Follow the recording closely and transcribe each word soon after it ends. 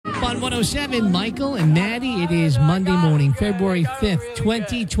Fun 107, Michael and Maddie. It is Monday morning, February 5th,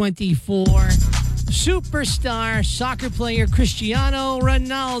 2024. Superstar soccer player Cristiano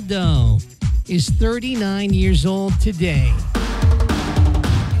Ronaldo is 39 years old today.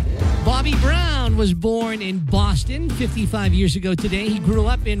 Bobby Brown was born in Boston 55 years ago today. He grew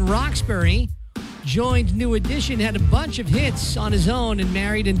up in Roxbury, joined New Edition, had a bunch of hits on his own, and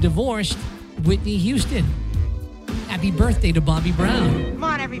married and divorced Whitney Houston. Happy birthday to Bobby Brown. Come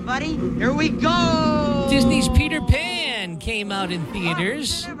on, everybody. Here we go. Disney's Peter Pan came out in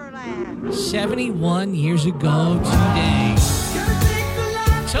theaters 71 years ago today.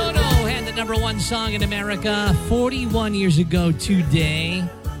 Toto had the number one song in America 41 years ago today.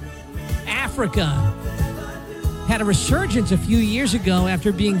 Africa had a resurgence a few years ago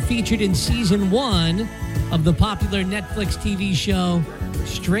after being featured in season 1 of the popular Netflix TV show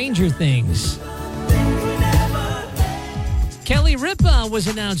Stranger Things. Kelly Ripa was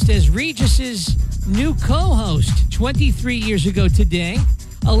announced as Regis's new co-host 23 years ago today.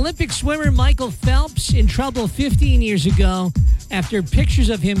 Olympic swimmer Michael Phelps in trouble 15 years ago after pictures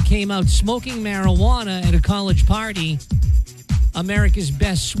of him came out smoking marijuana at a college party. America's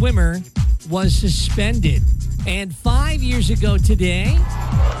best swimmer was suspended. And 5 years ago today,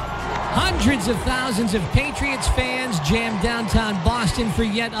 hundreds of thousands of Patriots fans jammed downtown Boston for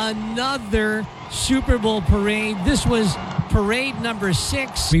yet another Super Bowl parade. This was parade number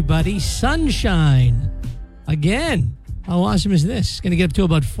 6. Everybody, sunshine. Again. How awesome is this? Going to get up to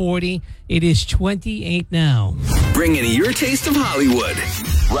about 40. It is 28 now. Bringing your taste of Hollywood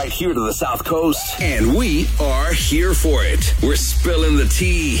right here to the South Coast. And we are here for it. We're spilling the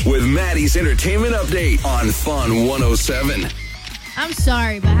tea with Maddie's Entertainment Update on Fun 107. I'm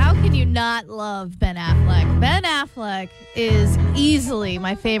sorry, but how can you not love Ben Affleck? Ben Affleck is easily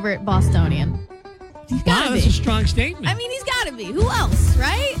my favorite Bostonian. He's got to be. That's a strong statement. I mean, he's got to be. Who else,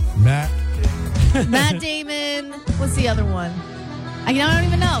 right? Matt Damon. What's the other one? I don't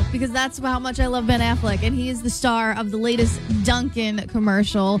even know, because that's how much I love Ben Affleck. And he is the star of the latest Dunkin'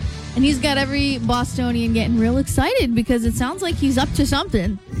 commercial. And he's got every Bostonian getting real excited because it sounds like he's up to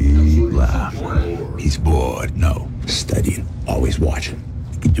something. You laugh. He's bored. No. Studying. Always watching.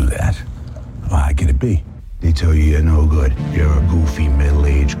 You can do that. How can it be? They tell you you're no good. You're a goofy,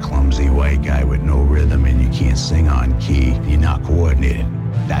 middle-aged, clumsy white guy with no rhythm and you can't sing on key. You're not coordinated.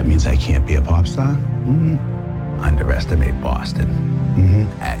 That means I can't be a pop star? Underestimate Boston.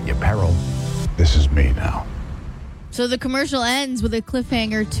 At your peril. This is me now. So the commercial ends with a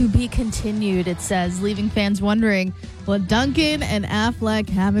cliffhanger to be continued, it says, leaving fans wondering what Duncan and Affleck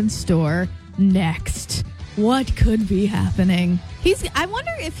have in store next. What could be happening? I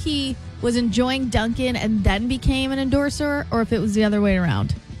wonder if he was enjoying Duncan and then became an endorser, or if it was the other way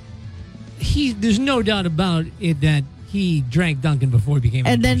around. There's no doubt about it that he drank Dunkin' before he became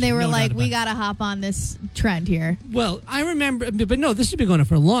an And then endorser. they were like, we got to hop on this trend here. Well, I remember, but no, this has been going on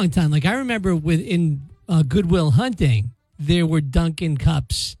for a long time. Like, I remember in Goodwill Hunting, there were Dunkin'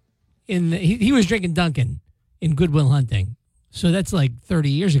 cups. He was drinking Dunkin' in Goodwill Hunting. So that's like 30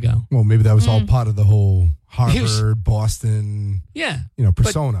 years ago. Well, maybe that was all part of the whole Harvard, Boston,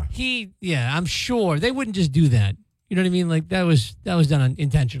 persona. I'm sure they wouldn't just do that. You know what I mean? Like, that was done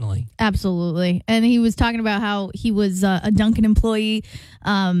intentionally. Absolutely. And he was talking about how he was a Dunkin' employee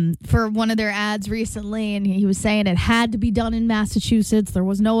for one of their ads recently, and he was saying it had to be done in Massachusetts. There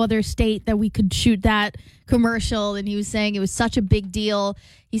was no other state that we could shoot that commercial, and he was saying it was such a big deal.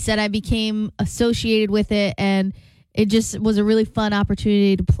 He said, I became associated with it, and it just was a really fun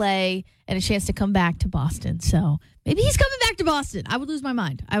opportunity to play and a chance to come back to Boston. So maybe he's coming back to Boston. I would lose my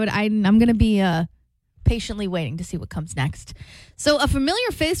mind. I'm going to be patiently waiting to see what comes next. So a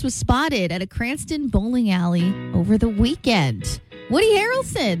familiar face was spotted at a Cranston bowling alley over the weekend. Woody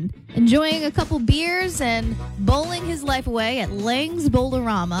Harrelson enjoying a couple beers and bowling his life away at Lang's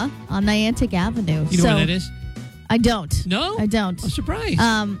Bowlerama on Niantic Avenue. You know where that is? I don't. No? I don't. I'm surprised.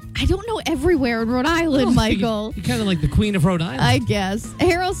 I don't know everywhere in Rhode Island, Michael. You're kind of like the queen of Rhode Island. I guess.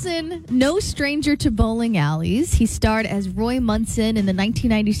 Harrelson, no stranger to bowling alleys. He starred as Roy Munson in the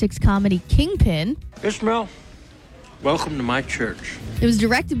 1996 comedy Kingpin. Ishmael, welcome to my church. It was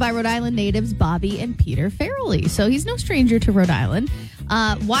directed by Rhode Island natives Bobby and Peter Farrelly. So he's no stranger to Rhode Island.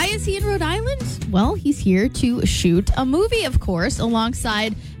 Why is he in Rhode Island? Well, he's here to shoot a movie, of course,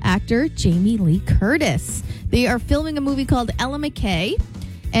 alongside actor Jamie Lee Curtis. They are filming a movie called Ella McKay,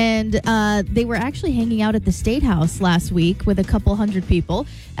 and they were actually hanging out at the State House last week with a couple hundred people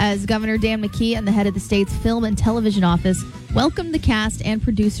as Governor Dan McKee and the head of the state's film and television office welcomed the cast and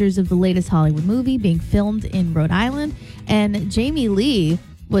producers of the latest Hollywood movie being filmed in Rhode Island. And Jamie Lee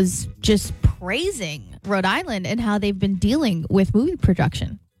was just praising Rhode Island and how they've been dealing with movie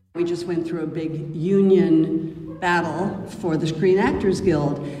production. We just went through a big union battle for the Screen Actors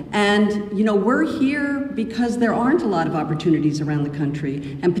Guild. And, we're here because there aren't a lot of opportunities around the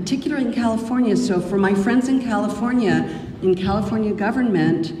country, and particularly in California. So for my friends in California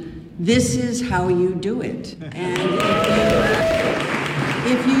government, this is how you do it. And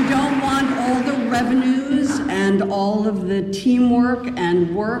if you don't want all the revenues and all of the teamwork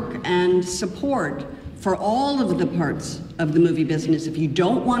and work and support for all of the parts of the movie business, if you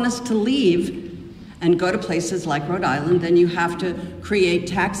don't want us to leave and go to places like Rhode Island, then you have to create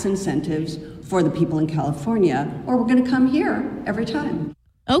tax incentives for the people in California, or we're going to come here every time.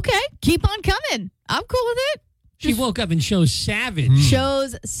 Okay, keep on coming. I'm cool with it. She woke up and chose Savage.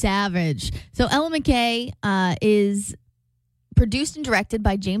 Chose Savage. So Ella McKay is produced and directed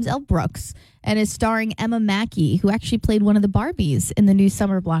by James L. Brooks and is starring Emma Mackey, who actually played one of the Barbies in the new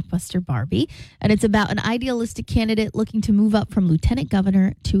summer blockbuster Barbie. And it's about an idealistic candidate looking to move up from lieutenant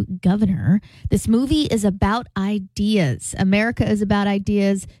governor to governor. This movie is about ideas. America is about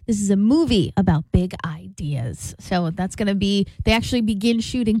ideas. This is a movie about big ideas. So that's going to be, they actually begin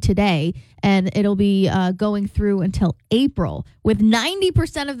shooting today, and it'll be going through until April, with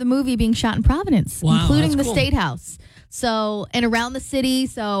 90% of the movie being shot in Providence, including the State House. So, and around the city.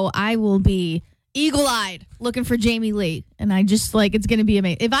 So I will be eagle-eyed looking for Jamie Lee. And I just it's going to be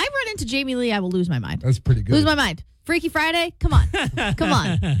amazing. If I run into Jamie Lee, I will lose my mind. That's pretty good. Lose my mind. Freaky Friday? Come on. Come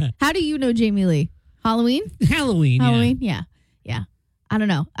on. How do you know Jamie Lee? Halloween? Halloween, yeah. I don't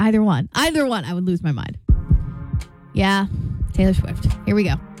know. Either one, I would lose my mind. Yeah. Taylor Swift. Here we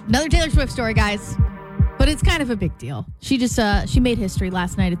go. Another Taylor Swift story, guys. But it's kind of a big deal. She just, she made history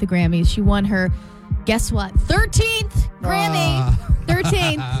last night at the Grammys. She won her, guess what? 13th Grammy.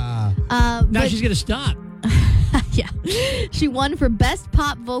 13th. Now she's going to stop. Yeah. She won for Best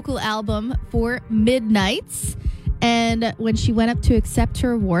Pop Vocal Album for Midnights. And when she went up to accept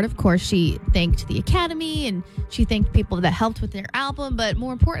her award, of course, she thanked the Academy and she thanked people that helped with their album. But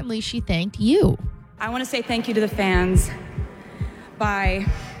more importantly, she thanked you. I want to say thank you to the fans by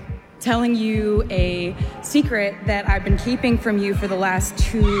telling you a secret that I've been keeping from you for the last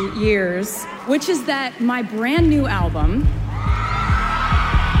 2 years, which is that my brand new album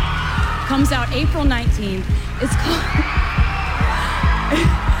comes out April 19th.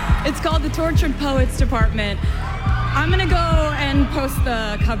 It's called The Tortured Poets Department. I'm going to go and post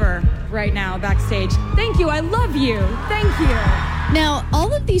the cover right now backstage. Thank you. I love you. Thank you. Now,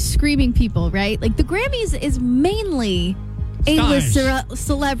 all of these screaming people, right? Like the Grammys is mainly A-list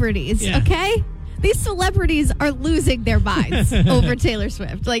celebrities, okay? These celebrities are losing their minds over Taylor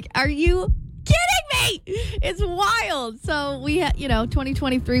Swift. Like, are you kidding me? It's wild. So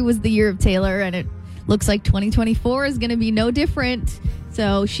 2023 was the year of Taylor, and it looks like 2024 is going to be no different.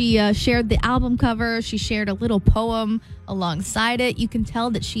 So she shared the album cover. She shared a little poem alongside it. You can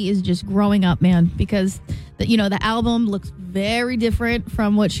tell that she is just growing up, man, because the album looks very different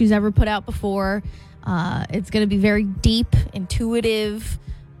from what she's ever put out before. It's going to be very deep, intuitive,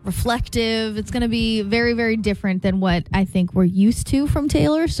 reflective. It's going to be very, very different than what I think we're used to from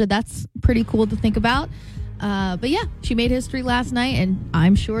Taylor. So that's pretty cool to think about. But yeah, she made history last night, and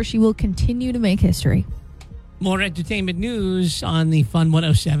I'm sure she will continue to make history. More entertainment news on the Fun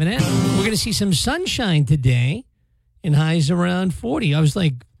 107. We're going to see some sunshine today and highs around 40. I was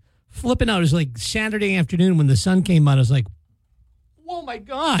flipping out. It was like Saturday afternoon when the sun came out. I was like, oh my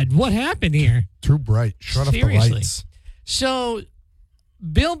God, what happened here? Too bright. Shut off the lights. So,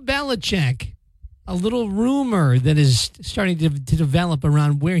 Bill Belichick, a little rumor that is starting to develop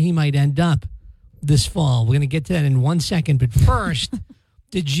around where he might end up this fall. We're going to get to that in 1 second. But first,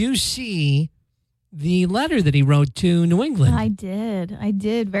 did you see the letter that he wrote to New England? I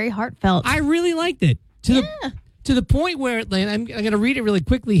did. Very heartfelt. I really liked it. To the point where, I'm going to read it really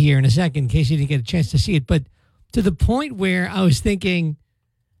quickly here in a second in case you didn't get a chance to see it. But to the point where I was thinking,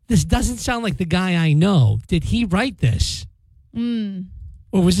 this doesn't sound like the guy I know. Did he write this?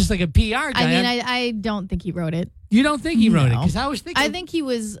 Or was this like a PR guy? I mean, I don't think he wrote it. You don't think he wrote it? Because I was thinking. I think he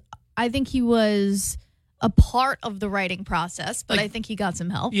was a part of the writing process, but I think he got some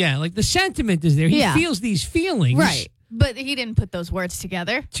help. Yeah, like the sentiment is there. He feels these feelings. Right. But he didn't put those words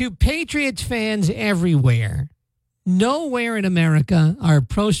together. To Patriots fans everywhere, nowhere in America are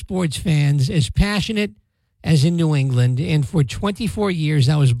pro sports fans as passionate as in New England. And for 24 years,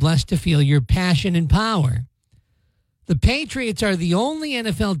 I was blessed to feel your passion and power. The Patriots are the only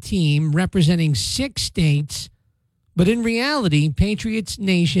NFL team representing 6 states, but in reality, Patriots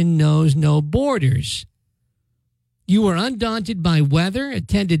Nation knows no borders. You were undaunted by weather,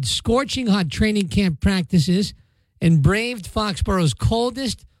 attended scorching hot training camp practices, and braved Foxborough's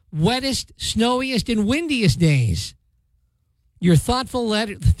coldest, wettest, snowiest, and windiest days. Your thoughtful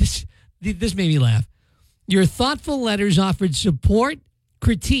letter. This made me laugh. Your thoughtful letters offered support,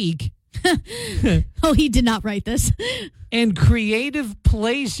 critique. Oh, he did not write this. And creative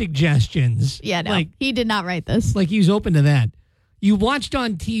play suggestions. Yeah, no, he did not write this. Like he was open to that. You watched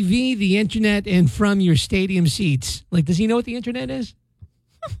on TV, the internet, and from your stadium seats. Like, does he know what the internet is?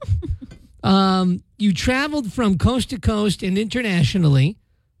 You traveled from coast to coast and internationally.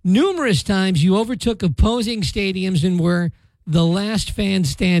 Numerous times you overtook opposing stadiums and were the last fan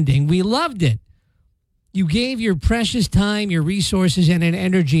standing. We loved it. You gave your precious time, your resources, and an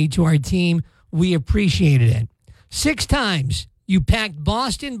energy to our team. We appreciated it. 6 times you packed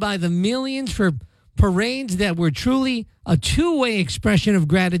Boston by the millions for parades that were truly a two-way expression of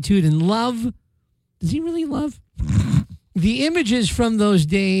gratitude and love. Does he really love? The images from those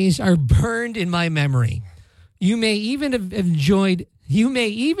days are burned in my memory. You may even have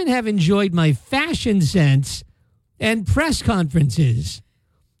enjoyed my fashion sense and press conferences.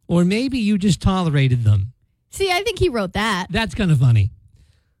 Or maybe you just tolerated them. See, I think he wrote that. That's kind of funny.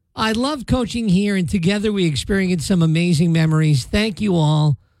 I loved coaching here, and together we experienced some amazing memories. Thank you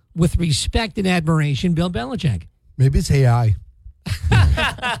all. With respect and admiration, Bill Belichick. Maybe it's AI.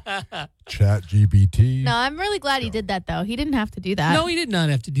 Chat GPT. No, I'm really glad he did that, though. He didn't have to do that. No, he did not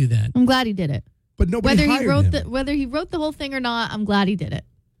have to do that. I'm glad he did it. But nobody hired him. Whether he wrote the whole thing or not, I'm glad he did it.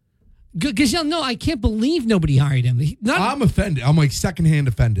 Gazelle, no, I can't believe nobody hired him. I'm offended. I'm like secondhand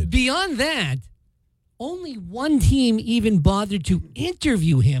offended. Beyond that, only one team even bothered to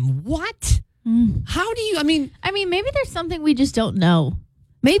interview him. What? How do you, I mean, maybe there's something we just don't know.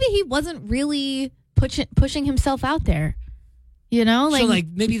 Maybe he wasn't really pushing himself out there. You know? So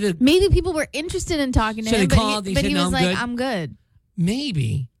maybe people were interested in talking to him, but he was like, I'm good.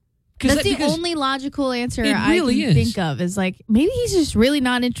 Maybe. That's the only logical answer I can think of is like, maybe he's just really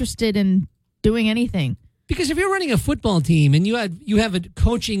not interested in doing anything. Because if you're running a football team and you have a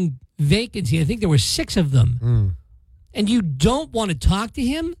coaching vacancy, I think there were 6 of them, and you don't want to talk to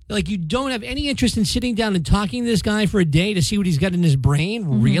him, like you don't have any interest in sitting down and talking to this guy for a day to see what he's got in his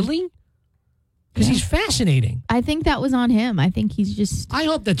brain, really? Because he's fascinating. I think that was on him. I think he's just... I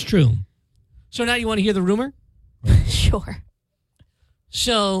hope that's true. So now you want to hear the rumor? Sure.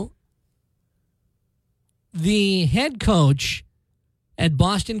 So... the head coach at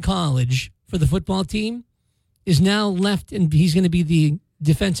Boston College for the football team is now left, and he's going to be the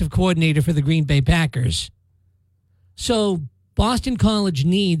defensive coordinator for the Green Bay Packers. So Boston College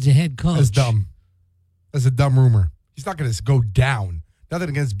needs a head coach. That's dumb. That's a dumb rumor. He's not going to go down. Nothing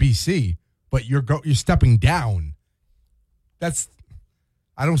against BC, but you're stepping down.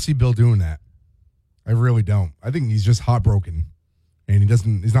 I don't see Bill doing that. I really don't. I think he's just heartbroken, and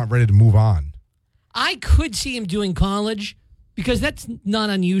he's not ready to move on. I could see him doing college because that's not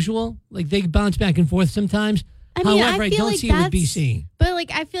unusual. Like, they bounce back and forth sometimes. However, I don't see it with BC. But,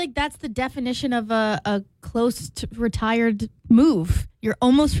 I feel like that's the definition of a close to retired move. You're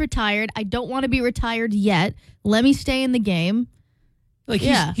almost retired. I don't want to be retired yet. Let me stay in the game.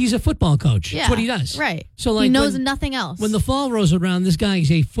 He's a football coach. That's what he does. Right. So, he knows nothing else. When the fall rolls around, this guy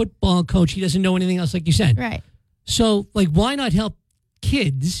is a football coach. He doesn't know anything else, like you said. Right. So, why not help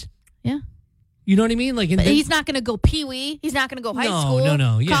kids? Yeah. You know what I mean? But he's not going to go Pee-wee. He's not going to go high school.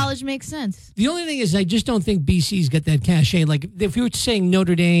 No. Yeah. College makes sense. The only thing is, I just don't think BC's got that cachet. Like, if you were saying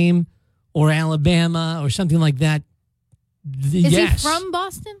Notre Dame or Alabama or something like that, Is he from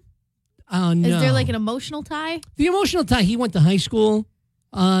Boston? Oh, no. Is there an emotional tie? The emotional tie, he went to high school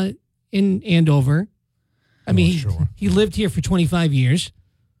in Andover. I mean, he lived here for 25 years.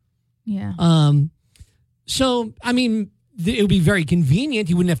 Yeah. So, I mean, it would be very convenient.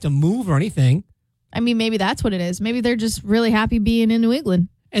 He wouldn't have to move or anything. I mean, maybe that's what it is. Maybe they're just really happy being in New England.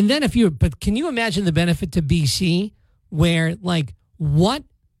 And then but can you imagine the benefit to BC where, what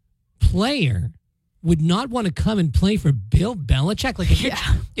player would not want to come and play for Bill Belichick?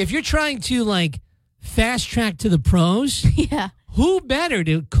 If you're trying to, fast track to the pros, who better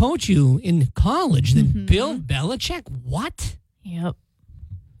to coach you in college than Bill Belichick? What? Yep.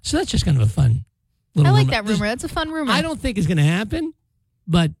 So that's just kind of a fun little I like rumor. that rumor. That's a fun rumor. I don't think it's going to happen,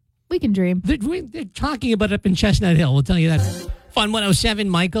 but... we can dream. They're talking about it up in Chestnut Hill. We'll tell you that. Fun 107,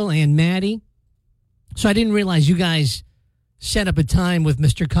 Michael and Maddie. So I didn't realize you guys set up a time with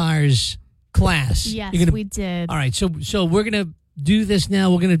Mr. Carr's class. Yes, we did. All right, so we're going to do this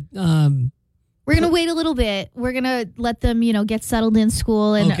now. We're going to... we're going to wait a little bit. We're going to let them, get settled in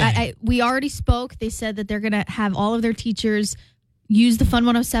school. And okay. We already spoke. They said that they're going to have all of their teachers use the Fun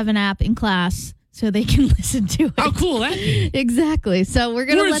 107 app in class so they can listen to it. How cool that be? Exactly. So we're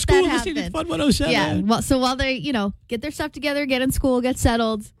going to let that happen. Fun 107. Yeah. So while they, get their stuff together, get in school, get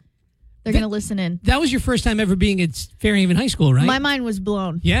settled, They're going to listen in. That was your first time ever being at Fairhaven High School, right? My mind was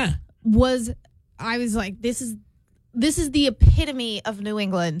blown. Yeah. I was like, this is the epitome of New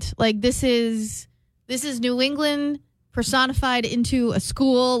England. Like, this is New England personified into a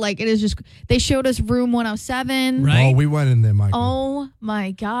school. Like, it is just, they showed us room 107. Right. Oh, we went in there, Michael. Oh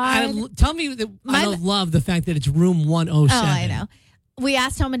my God. Tell me that I don't love the fact that it's room 107. Oh, I know. We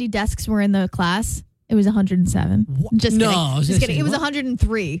asked how many desks were in the class. It was 107. Just kidding. Just kidding. It was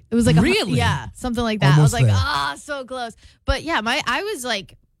 103. It was like really? Yeah, something like that. Almost I was there. like, so close. But yeah, I was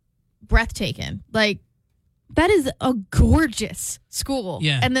like breathtaking. Like, that is a gorgeous school.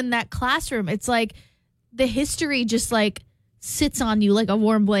 Yeah. And then that classroom, it's like the history just like sits on you like a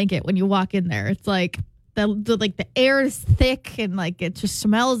warm blanket when you walk in there. It's like the air is thick and like it just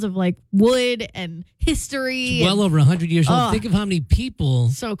smells of like wood and history. It's well over 100 years old. Think of how many people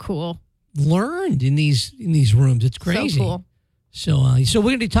so cool learned in these rooms. It's crazy. So cool. So we're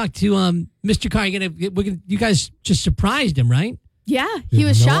going to talk to Mr. Carr. You guys just surprised him, right? Yeah, he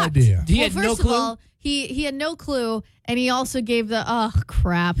was no shocked. idea. He had first no of clue? all, he had no clue, and he also gave the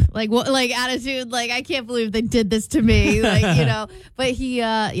crap like attitude. Like, I can't believe they did this to me. Like, you know. But he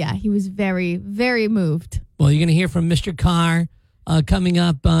was very, very moved. Well, you're going to hear from Mr. Carr coming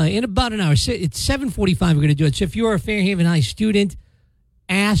up in about an hour. It's 7:45. We're going to do it. So if you're a Fairhaven High student,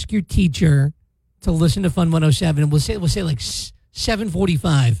 ask your teacher to listen to Fun 107, and we'll say like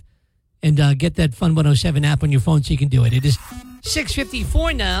 7:45, and get that Fun 107 app on your phone so you can do it. It is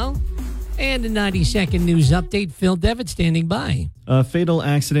 6:54 now, and a 90-second news update. Phil Devitt standing by. A fatal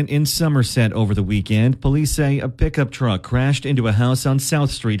accident in Somerset over the weekend. Police say a pickup truck crashed into a house on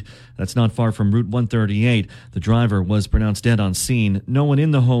South Street. That's not far from Route 138. The driver was pronounced dead on scene. No one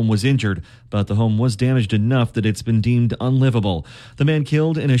in the home was injured, but the home was damaged enough that it's been deemed unlivable. The man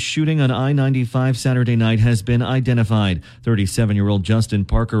killed in a shooting on I-95 Saturday night has been identified. 37-year-old Justin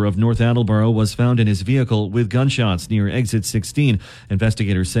Parker of North Attleboro was found in his vehicle with gunshots near exit 16.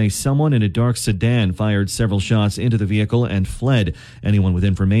 Investigators say someone in a dark sedan fired several shots into the vehicle and fled. Anyone with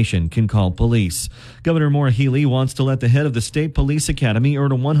information can call police. Governor Maura Healey wants to let the head of the State Police Academy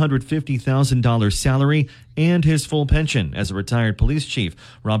earn a $150,000 salary and his full pension. As a retired police chief,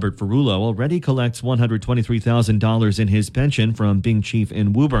 Robert Ferrulo already collects $123,000 in his pension from being chief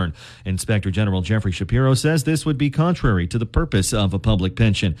in Woburn. Inspector General Jeffrey Shapiro says this would be contrary to the purpose of a public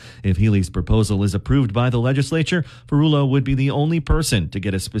pension. If Healey's proposal is approved by the legislature, Ferrulo would be the only person to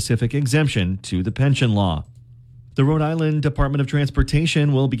get a specific exemption to the pension law. The Rhode Island Department of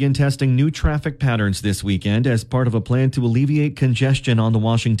Transportation will begin testing new traffic patterns this weekend as part of a plan to alleviate congestion on the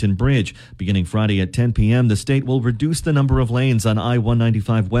Washington Bridge. Beginning Friday at 10 p.m., the state will reduce the number of lanes on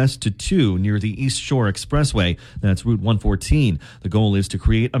I-195 West to 2 near the East Shore Expressway. That's Route 114. The goal is to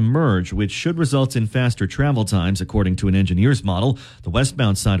create a merge, which should result in faster travel times, according to an engineer's model. The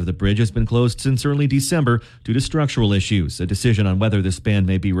westbound side of the bridge has been closed since early December due to structural issues. A decision on whether the span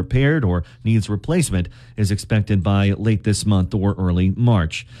may be repaired or needs replacement is expected by late this month or early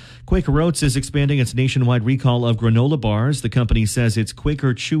March. Quaker Oats is expanding its nationwide recall of granola bars. The company says its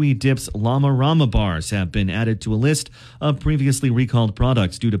Quaker Chewy Dips Llama Rama bars have been added to a list of previously recalled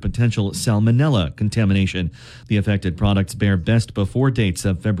products due to potential salmonella contamination. The affected products bear best before dates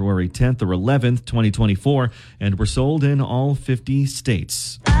of February 10th or 11th, 2024, and were sold in all 50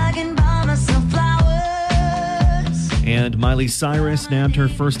 states. I can buy myself flowers. And Miley Cyrus nabbed her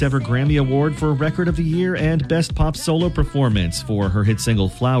first ever Grammy Award for Record of the Year and Best Pop Solo Performance for her hit single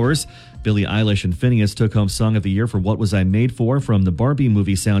Flowers. Billie Eilish and Phineas took home Song of the Year for What Was I Made For from the Barbie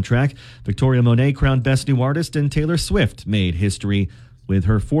movie soundtrack. Victoria Monet crowned Best New Artist, and Taylor Swift made history with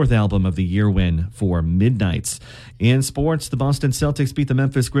her fourth album of the year win for Midnights. In sports, the Boston Celtics beat the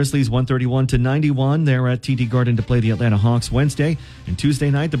Memphis Grizzlies 131-91. They're at TD Garden to play the Atlanta Hawks Wednesday. And Tuesday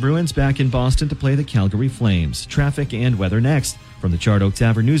night, the Bruins back in Boston to play the Calgary Flames. Traffic and weather next. From the Chart Oak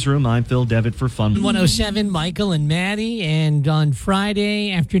Tavern Newsroom, I'm Phil Devitt for Fun 107, Michael and Maddie. And on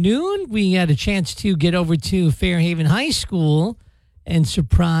Friday afternoon, we had a chance to get over to Fairhaven High School and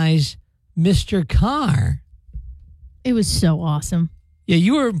surprise Mr. Carr. It was so awesome. Yeah,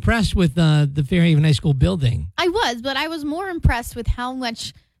 you were impressed with the Fairhaven High School building. I was, but I was more impressed with how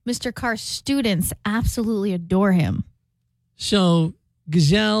much Mr. Carr's students absolutely adore him. So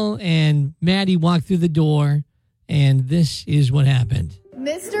Gazelle and Maddie walked through the door, and this is what happened.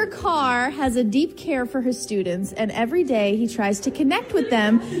 Mr. Carr has a deep care for his students, and every day he tries to connect with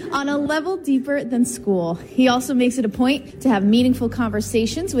them on a level deeper than school. He also makes it a point to have meaningful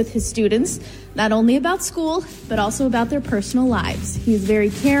conversations with his students, not only about school, but also about their personal lives. He is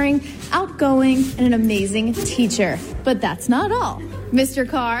very caring outgoing, and an amazing teacher. But that's not all. Mr.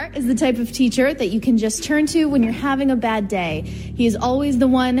 Carr is the type of teacher that you can just turn to when you're having a bad day. He is always the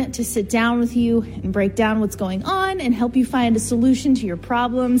one to sit down with you and break down what's going on and help you find a solution to your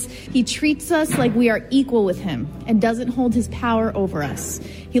problems. He treats us like we are equal with him and doesn't hold his power over us.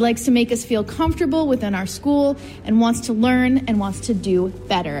 He likes to make us feel comfortable within our school and wants to learn and wants to do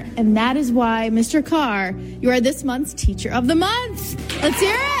better. And that is why, Mr. Carr, you are this month's Teacher of the Month. Let's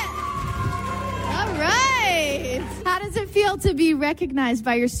hear it. All right. How does it feel to be recognized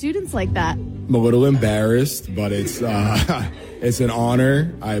by your students like that? I'm a little embarrassed, but it's an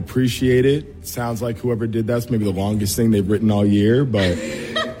honor. I appreciate it. Sounds like whoever did that's maybe the longest thing they've written all year, but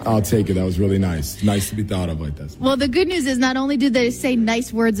I'll take it. That was really nice. Nice to be thought of like that. Well, the good news is not only did they say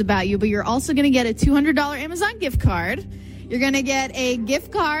nice words about you, but you're also going to get a $200 Amazon gift card. You're going to get a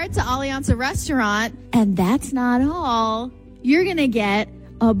gift card to Alianza Restaurant. And that's not all. You're going to get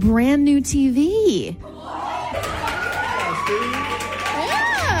a brand new TV.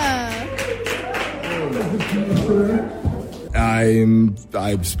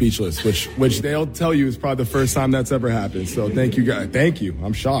 I'm speechless, which they'll tell you is probably the first time that's ever happened. So thank you, guys. Thank you.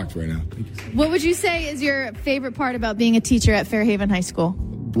 I'm shocked right now. What would you say is your favorite part about being a teacher at Fairhaven High School?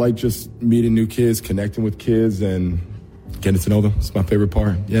 Like just meeting new kids, connecting with kids, and getting to know them. It's my favorite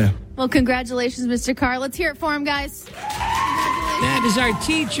part. Yeah. Well, congratulations, Mr. Carr. Let's hear it for him, guys. That is our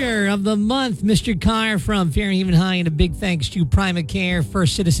Teacher of the Month, Mr. Carr from Fairhaven High, and a big thanks to Primacare,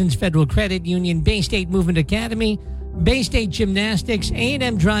 First Citizens Federal Credit Union, Bay State Movement Academy, Bay State Gymnastics,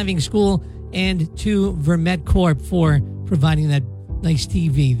 A&M Driving School, and to Vermet Corp for providing that nice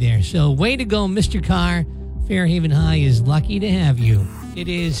TV there. So way to go, Mr. Carr. Fairhaven High is lucky to have you. It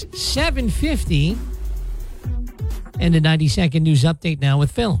is 7:50 and a 90-second news update now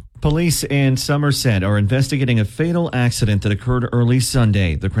with Phil. Police in Somerset are investigating a fatal accident that occurred early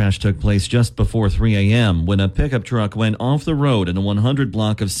Sunday. The crash took place just before 3 a.m. when a pickup truck went off the road in a 100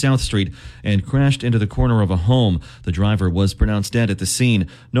 block of South Street and crashed into the corner of a home. The driver was pronounced dead at the scene.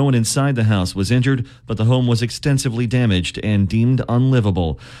 No one inside the house was injured, but the home was extensively damaged and deemed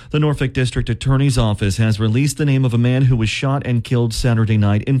unlivable. The Norfolk District Attorney's Office has released the name of a man who was shot and killed Saturday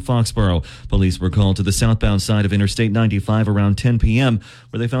night in Foxborough. Police were called to the southbound side of Interstate 95 around 10 p.m.,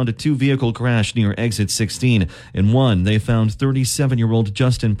 where they found a two-vehicle crash near exit 16. In one, they found 37-year-old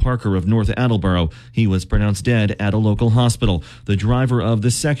Justin Parker of North Attleboro. He was pronounced dead at a local hospital. The driver of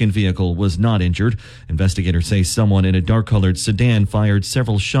the second vehicle was not injured. Investigators say someone in a dark-colored sedan fired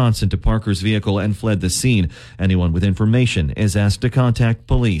several shots into Parker's vehicle and fled the scene. Anyone with information is asked to contact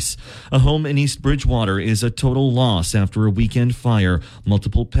police. A home in East Bridgewater is a total loss after a weekend fire.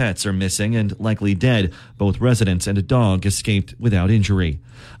 Multiple pets are missing and likely dead. Both residents and a dog escaped without injury.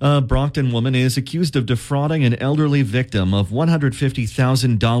 A Brockton woman is accused of defrauding an elderly victim of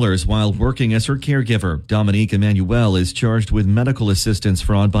 $150,000 while working as her caregiver. Dominique Emmanuel is charged with medical assistance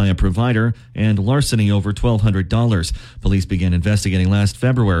fraud by a provider and larceny over $1,200. Police began investigating last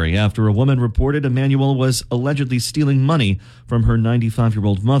February after a woman reported Emmanuel was allegedly stealing money from her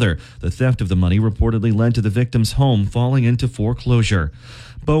 95-year-old mother. The theft of the money reportedly led to the victim's home falling into foreclosure.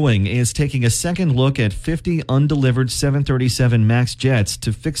 Boeing is taking a second look at 50 undelivered 737 MAX jets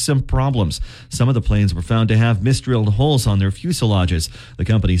to fix some problems. Some of the planes were found to have misdrilled holes on their fuselages. The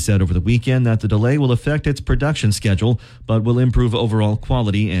company said over the weekend that the delay will affect its production schedule, but will improve overall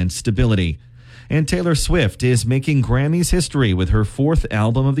quality and stability. And Taylor Swift is making Grammys history with her 4th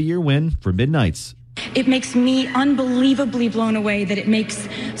Album of the Year win for Midnights. It makes me unbelievably blown away that it makes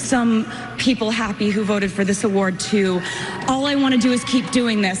some people happy who voted for this award too. All I want to do is keep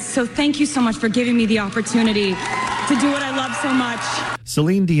doing this. So thank you so much for giving me the opportunity to do what I love so much.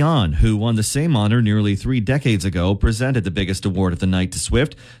 Celine Dion, who won the same honor nearly 3 decades ago, presented the biggest award of the night to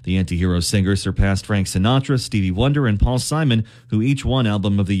Swift. The anti-hero singer surpassed Frank Sinatra, Stevie Wonder, and Paul Simon, who each won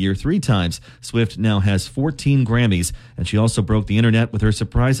Album of the Year 3 times. Swift now has 14 Grammys, and she also broke the internet with her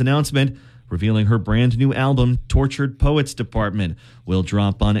surprise announcement revealing her brand new album, Tortured Poets Department, will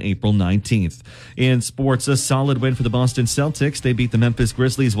drop on April 19th. In sports, a solid win for the Boston Celtics. They beat the Memphis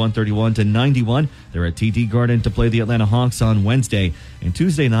Grizzlies 131-91. They're at TD Garden to play the Atlanta Hawks on Wednesday. And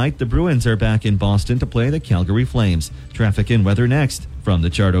Tuesday night, the Bruins are back in Boston to play the Calgary Flames. Traffic and weather next. From the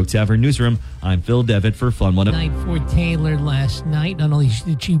Chardo Tavern Newsroom, I'm Phil Devitt for Fun 101. Night for Taylor last night. Not only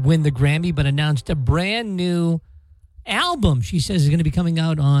did she win the Grammy, but announced a brand new album she says is going to be coming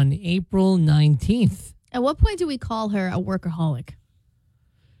out on April 19th. At what point do we call her a workaholic?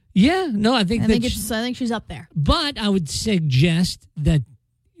 Yeah, no, I think she's up there. But I would suggest that,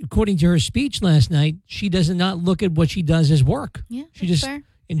 according to her speech last night, she does not look at what she does as work. Yeah, she just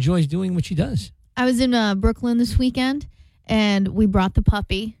enjoys doing what she does. I was in Brooklyn this weekend, and we brought the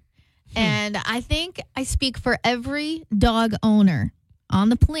puppy. And I think I speak for every dog owner on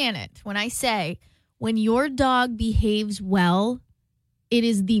the planet when I say, when your dog behaves well, it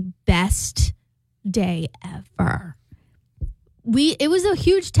is the best day ever. It was a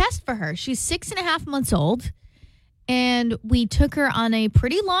huge test for her. She's 6.5 months old, and we took her on a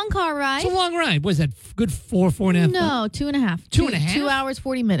pretty long car ride. It's a long ride. Was that good 4.5? No, 2.5. 2.5? 2 hours,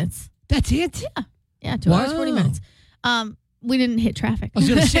 40 minutes. That's it? Yeah, 2 hours, 40 minutes. We didn't hit traffic. I was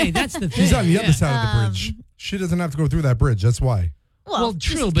going to say, that's the thing. She's on the other side of the bridge. She doesn't have to go through that bridge. That's why. Well,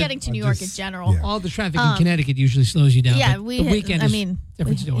 true, just but getting to New York in general. All the traffic in Connecticut usually slows you down. Yeah, but we the hit, weekend is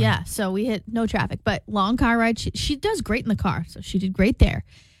different story. Yeah, so we hit no traffic, but long car ride. She does great in the car, so she did great there.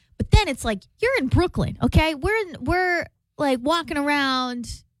 But then it's like, you're in Brooklyn, okay? We're like walking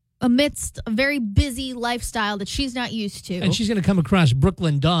around amidst a very busy lifestyle that she's not used to. And she's going to come across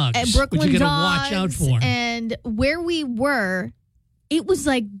Brooklyn dogs, which you're going to watch out for. And where we were, it was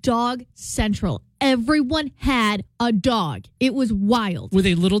like dog central. Everyone had a dog. It was wild. Were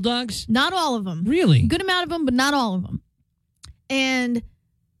they little dogs? Not all of them. Really? Good amount of them, but not all of them. And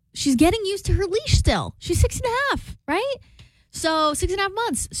she's getting used to her leash still. She's 6.5, right? So 6.5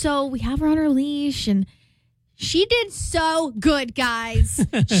 months. So we have her on her leash, and she did so good, guys.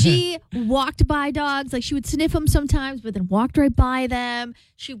 She walked by dogs. Like, she would sniff them sometimes, but then walked right by them.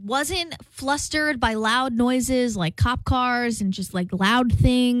 She wasn't flustered by loud noises like cop cars and just like loud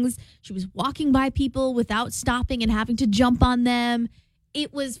things. She was walking by people without stopping and having to jump on them.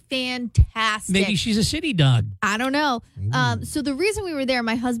 It was fantastic. Maybe she's a city dog. I don't know. So the reason we were there,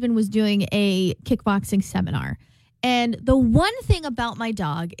 my husband was doing a kickboxing seminar. And the one thing about my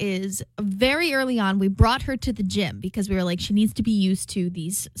dog is very early on, we brought her to the gym because we were like, she needs to be used to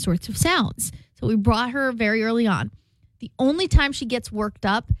these sorts of sounds. So we brought her very early on. The only time she gets worked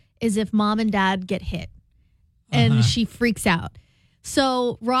up is if mom and dad get hit. And she freaks out.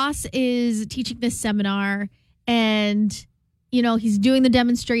 So Ross is teaching this seminar, and, you know, he's doing the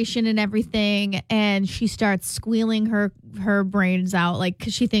demonstration and everything. And she starts squealing her brains out, like,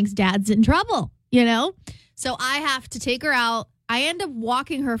 because she thinks dad's in trouble, you know? So I have to take her out. I end up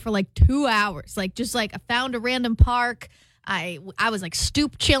walking her for like 2 hours. Like, just like, I found a random park. I was like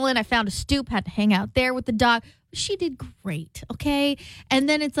stoop chilling. I found a stoop, had to hang out there with the dog. She did great, okay? And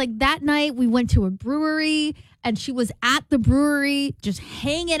then it's like that night we went to a brewery, and she was at the brewery just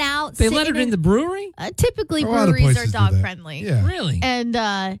hanging out. They let her in the brewery? Typically breweries are dog friendly. Yeah. Really?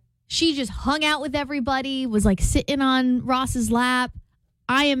 And she just hung out with everybody, was like sitting on Ross's lap.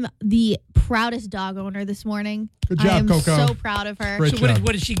 I am the proudest dog owner this morning. Good job, I am Coco. so proud of her. Great job.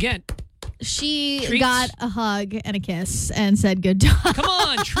 What did she get? She Treats? got a hug and a kiss and said good job. Come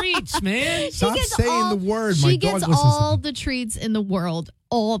on, treats, man. Stop saying the word. My She dog gets listens all to me. the treats in the world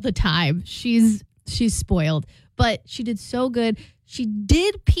all the time. She's spoiled, but she did so good. She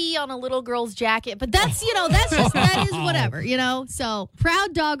did pee on a little girl's jacket, but that's, you know, that is whatever, you know. So,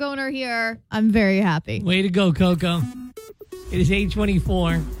 proud dog owner here. I'm very happy. Way to go, Coco. It is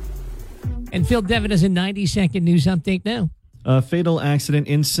 8:24. And Phil Devin has a 90-second news update now. A fatal accident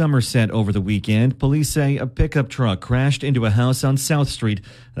in Somerset over the weekend. Police say a pickup truck crashed into a house on South Street.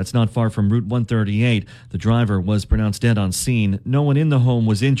 That's not far from Route 138. The driver was pronounced dead on scene. No one in the home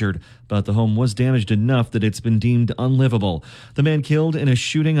was injured, but the home was damaged enough that it's been deemed unlivable. The man killed in a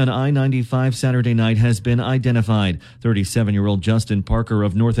shooting on I-95 Saturday night has been identified. 37-year-old Justin Parker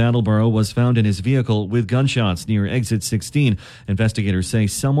of North Attleboro was found in his vehicle with gunshots near exit 16. Investigators say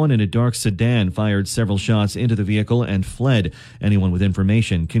someone in a dark sedan fired several shots into the vehicle and fled. Anyone with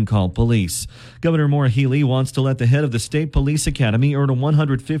information can call police. Governor Maura Healey wants to let the head of the State Police Academy earn a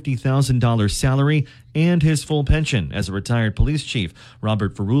 $150,000 salary and his full pension as a retired police chief.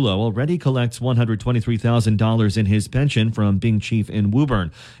 Robert Ferrulo already collects $123,000 in his pension from being chief in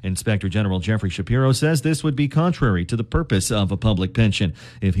Woburn. Inspector General Jeffrey Shapiro says this would be contrary to the purpose of a public pension.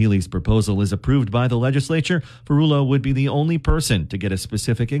 If Healey's proposal is approved by the legislature, Ferrulo would be the only person to get a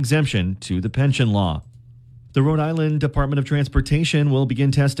specific exemption to the pension law. The Rhode Island Department of Transportation will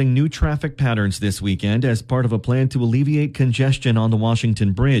begin testing new traffic patterns this weekend as part of a plan to alleviate congestion on the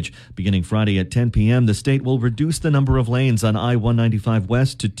Washington Bridge. Beginning Friday at 10 p.m., the state will reduce the number of lanes on I-195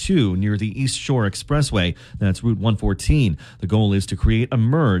 West to 2 near the East Shore Expressway. That's Route 114. The goal is to create a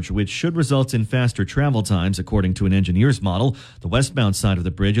merge, which should result in faster travel times, according to an engineer's model. The westbound side of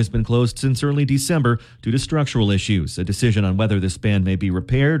the bridge has been closed since early December due to structural issues. A decision on whether the span may be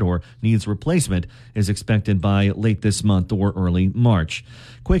repaired or needs replacement is expected by late this month or early March.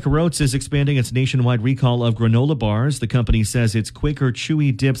 Quaker Oats is expanding its nationwide recall of granola bars. The company says its Quaker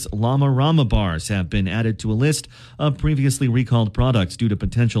Chewy Dips Llama Rama bars have been added to a list of previously recalled products due to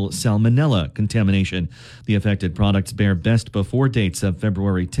potential salmonella contamination. The affected products bear best before dates of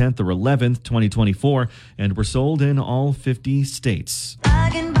February 10th or 11th, 2024, and were sold in all 50 states.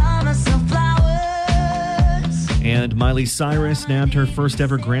 And Miley Cyrus nabbed her first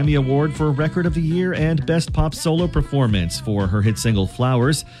ever Grammy Award for Record of the Year and Best Pop Solo Performance for her hit single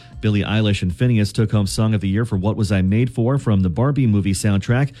Flowers. Billie Eilish and Phineas took home Song of the Year for What Was I Made For from the Barbie movie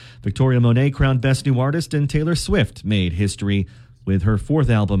soundtrack. Victoria Monet crowned Best New Artist, and Taylor Swift made history with her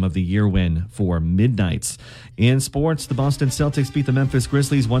fourth album of the year win for Midnights. In sports, the Boston Celtics beat the Memphis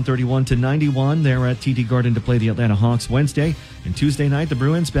Grizzlies 131-91. They're at TD Garden to play the Atlanta Hawks Wednesday. And Tuesday night, the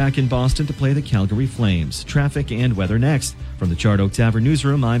Bruins back in Boston to play the Calgary Flames. Traffic and weather next. From the Chart Oak Tavern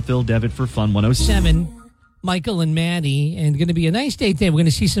Newsroom, I'm Phil Devitt for Fun 107. Michael and Maddie, and going to be a nice day today. We're going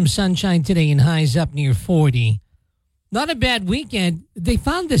to see some sunshine today and highs up near 40. Not a bad weekend. They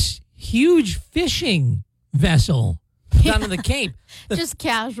found this huge fishing vessel down in the Cape. Just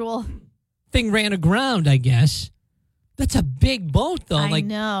casual. Thing ran aground, I guess. That's a big boat, though. I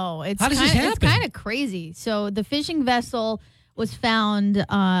know. How does this happen? It's kind of crazy. So the fishing vessel was found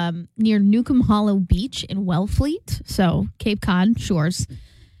near Newcomb Hollow Beach in Wellfleet, so Cape Cod shores.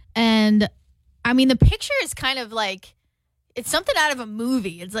 And, I mean, the picture is kind of like, it's something out of a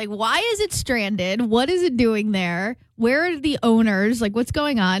movie. It's like, why is it stranded? What is it doing there? Where are the owners? Like, what's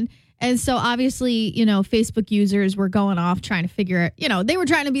going on? And so obviously, Facebook users were going off trying to figure it, they were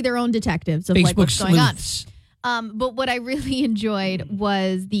trying to be their own detectives of like what's going on. But what I really enjoyed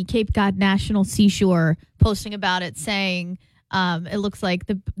was the Cape Cod National Seashore posting about it, saying it looks like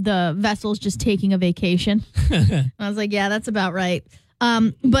the vessel's just taking a vacation. I was like, yeah, that's about right.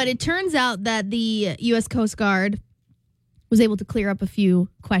 But it turns out that the U.S. Coast Guard was able to clear up a few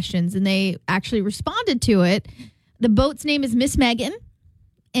questions, and they actually responded to it. The boat's name is Miss Megan.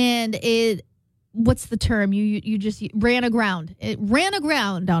 And what's the term? You just ran aground. It ran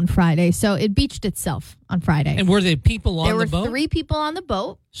aground on Friday, so it beached itself on Friday. And were there people on the boat? There were 3 people on the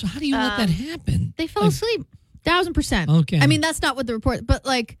boat. So how do you let that happen? They fell asleep. 1,000%. Okay. I mean, that's not what the report, but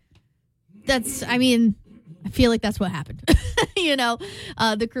I feel like that's what happened.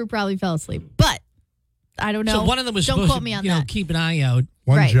 The crew probably fell asleep, but I don't know. So one of them was don't supposed quote me on that. Keep an eye out.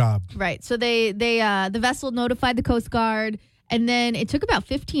 One job. Right. So the vessel notified the Coast Guard. And then it took about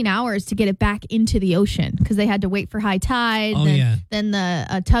 15 hours to get it back into the ocean because they had to wait for high tide. Then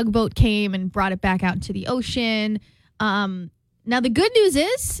the tugboat came and brought it back out into the ocean. Now, the good news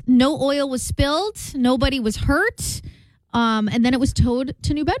is no oil was spilled. Nobody was hurt. And then it was towed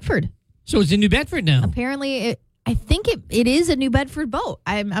to New Bedford. So it's in New Bedford now? Apparently, I think it is a New Bedford boat.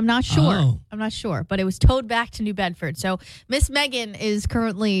 I'm not sure. Oh. I'm not sure. But it was towed back to New Bedford. So Miss Megan is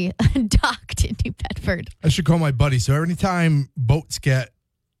currently docked in New Bedford. I should call my buddy. So every time boats get,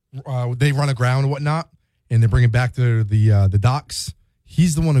 they run aground and whatnot, and they bring it back to the docks,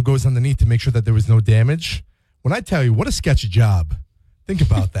 he's the one who goes underneath to make sure that there was no damage. When I tell you, what a sketchy job. Think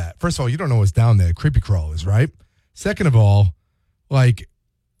about that. First of all, you don't know what's down there. Creepy crawlers, right? Second of all, I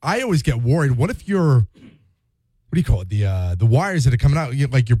always get worried. What if you're... What do you call it? The wires that are coming out,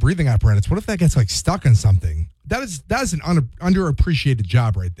 like your breathing apparatus. What if that gets stuck on something? That is an underappreciated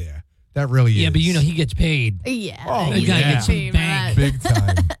job right there. That really is. Yeah, but he gets paid. Yeah. Oh, the guy gets some bang. Big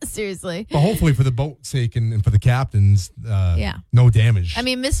time. Seriously. But hopefully for the boat's sake and for the captains, no damage. I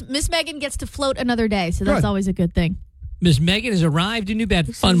mean, Miss Megan gets to float another day, so that's always a good thing. Miss Megan has arrived in New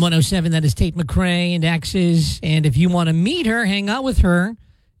Bedford. Fun 107, that is Tate McRae and X's. And if you want to meet her, hang out with her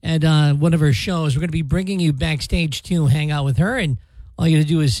at one of her shows. We're going to be bringing you backstage to hang out with her, and all you got to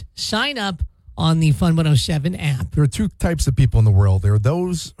do is sign up on the Fun 107 app. There are 2 types of people in the world. There are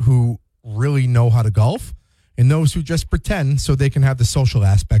those who really know how to golf, and those who just pretend so they can have the social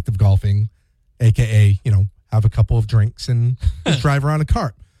aspect of golfing, a.k.a., have a couple of drinks and just drive around a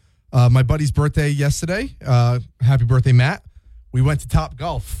cart. My buddy's birthday yesterday. Happy birthday, Matt. We went to Top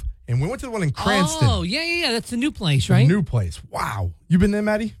Golf. And we went to the one in Cranston. Oh, yeah. That's the new place, right? The new place. Wow. You been there,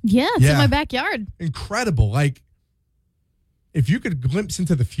 Maddie? Yeah, it's in my backyard. Incredible. If you could glimpse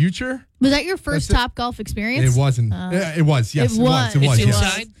into the future. Was that your first Top Golf experience? It wasn't. It was. Yes, it was. It's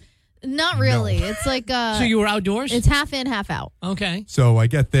inside? Not really. No. It's like... so you were outdoors? It's half in, half out. Okay. So I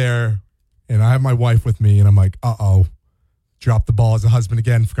get there, and I have my wife with me, and I'm like, uh-oh. Dropped the ball as a husband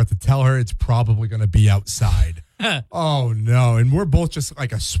again. Forgot to tell her it's probably going to be outside. Oh, no. And we're both just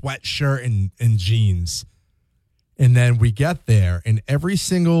like a sweatshirt and jeans. And then we get there, and every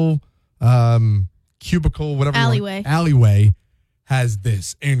single cubicle, whatever. Alleyway has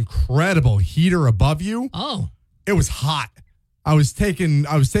this incredible heater above you. Oh. It was hot. I was taking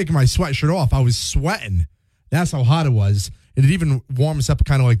my sweatshirt off. I was sweating. That's how hot it was. And it even warms up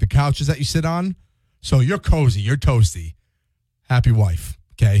kind of like the couches that you sit on. So you're cozy. You're toasty. Happy wife.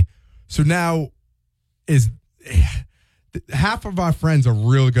 Okay. So now half of our friends are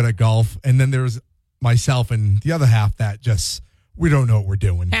really good at golf. And then there's myself and the other half that just, we don't know what we're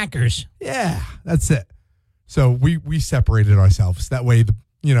doing. Hackers. Yeah, that's it. So we separated ourselves. That way,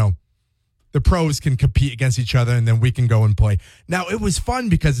 the pros can compete against each other and then we can go and play. Now, it was fun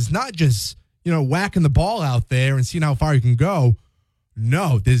because it's not just, whacking the ball out there and seeing how far you can go.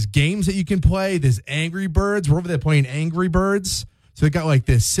 No, there's games that you can play. There's Angry Birds. We're over there playing Angry Birds. So they got like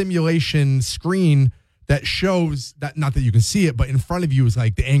this simulation screen that shows that, not that you can see it, but in front of you is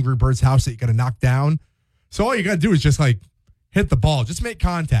like the Angry Birds house that you got to knock down. So all you got to do is just like hit the ball, just make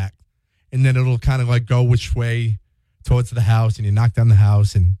contact. And then it'll kind of like go which way towards the house and you knock down the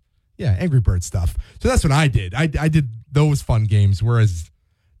house and yeah, Angry Bird stuff. So that's what I did. I did those fun games, whereas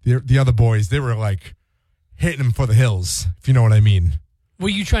the other boys, they were like hitting them for the hills, if you know what I mean. Were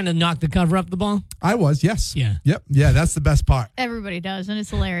you trying to knock the cover up the ball? I was, yes. Yeah. Yep. Yeah, that's the best part. Everybody does, and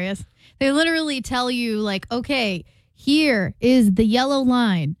it's hilarious. They literally tell you, like, okay, here is the yellow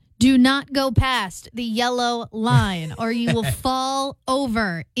line. Do not go past the yellow line, or you will fall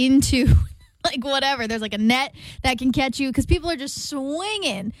over into, like, whatever. There's, like, a net that can catch you, because people are just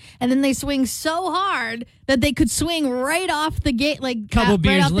swinging, and then they swing so hard that they could swing right off the gate, like, couple right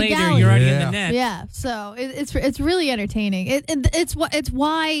beers off later, the galley. you're already in the net. Yeah, so it's really entertaining. It's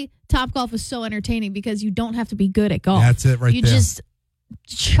why Topgolf is so entertaining, because you don't have to be good at golf. That's it right you there. You just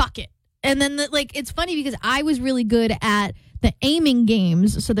chuck it. And then, it's funny because I was really good at the aiming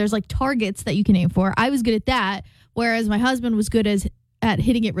games. So there's, like, targets that you can aim for. I was good at that, whereas my husband was good at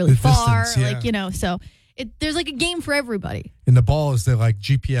hitting it really far. Distance, yeah. So there's, like, a game for everybody. And the balls, they're, like,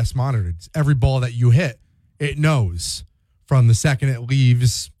 GPS monitored. Every ball that you hit, it knows from the second it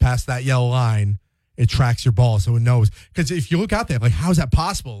leaves past that yellow line, it tracks your ball, so it knows. Because if you look out there, like, how is that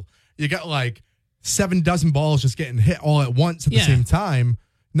possible? You got, like, 7 dozen balls just getting hit all at once at the same time.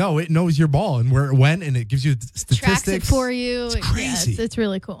 No, it knows your ball and where it went, and it gives you statistics. Tracks it for you. It's crazy. Yeah, it's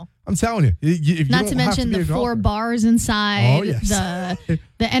really cool. I'm telling you. If Not you to don't mention have to be the a 4 golfer. bars inside. Oh, yes.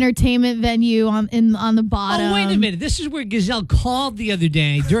 The entertainment venue on the bottom. Oh, wait a minute. This is where Gazelle called the other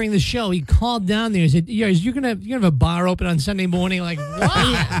day during the show. He called down there and said, you're gonna have a bar open on Sunday morning? Like, what?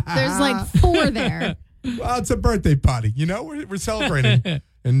 Yeah, there's like 4 there. Well, it's a birthday party. We're celebrating.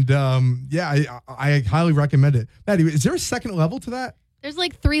 And, I highly recommend it. Maddie, is there a second level to that? There's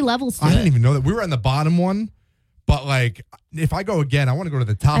like 3 levels to it. I didn't even know that. We were on the bottom one, but like if I go again, I want to go to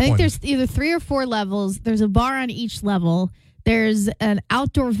the top one. I think there's either 3 or 4 levels. There's a bar on each level. There's an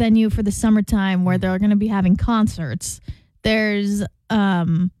outdoor venue for the summertime where they're going to be having concerts. There's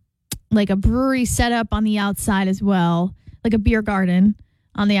like a brewery set up on the outside as well, like a beer garden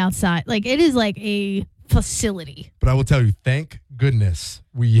on the outside. Like it is like a facility. But I will tell you, thank goodness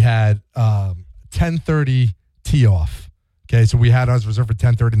we had 10:30 tee off. Okay, so we had ours reserved for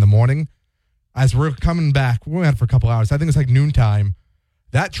 10:30 in the morning. As we're coming back, we had it for a couple hours. I think it's like noontime.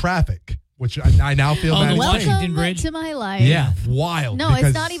 That traffic, which I now feel bad. the Washington Welcome Bridge. to my life. Yeah, wild. No,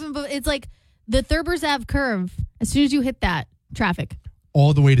 it's not even. It's like the Thurbers Ave curve. As soon as you hit that, traffic.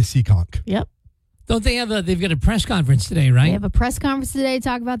 All the way to Seekonk. Yep. Don't they have they've got a press conference today, right? They have a press conference today to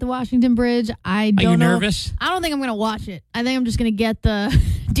talk about the Washington Bridge. I don't Are you know. nervous? I don't think I'm going to watch it. I think I'm just going to get the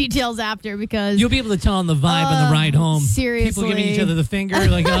details after because You'll be able to tell on the vibe on the ride home. Seriously. People giving each other the finger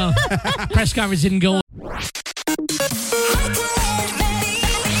like, oh, press conference didn't go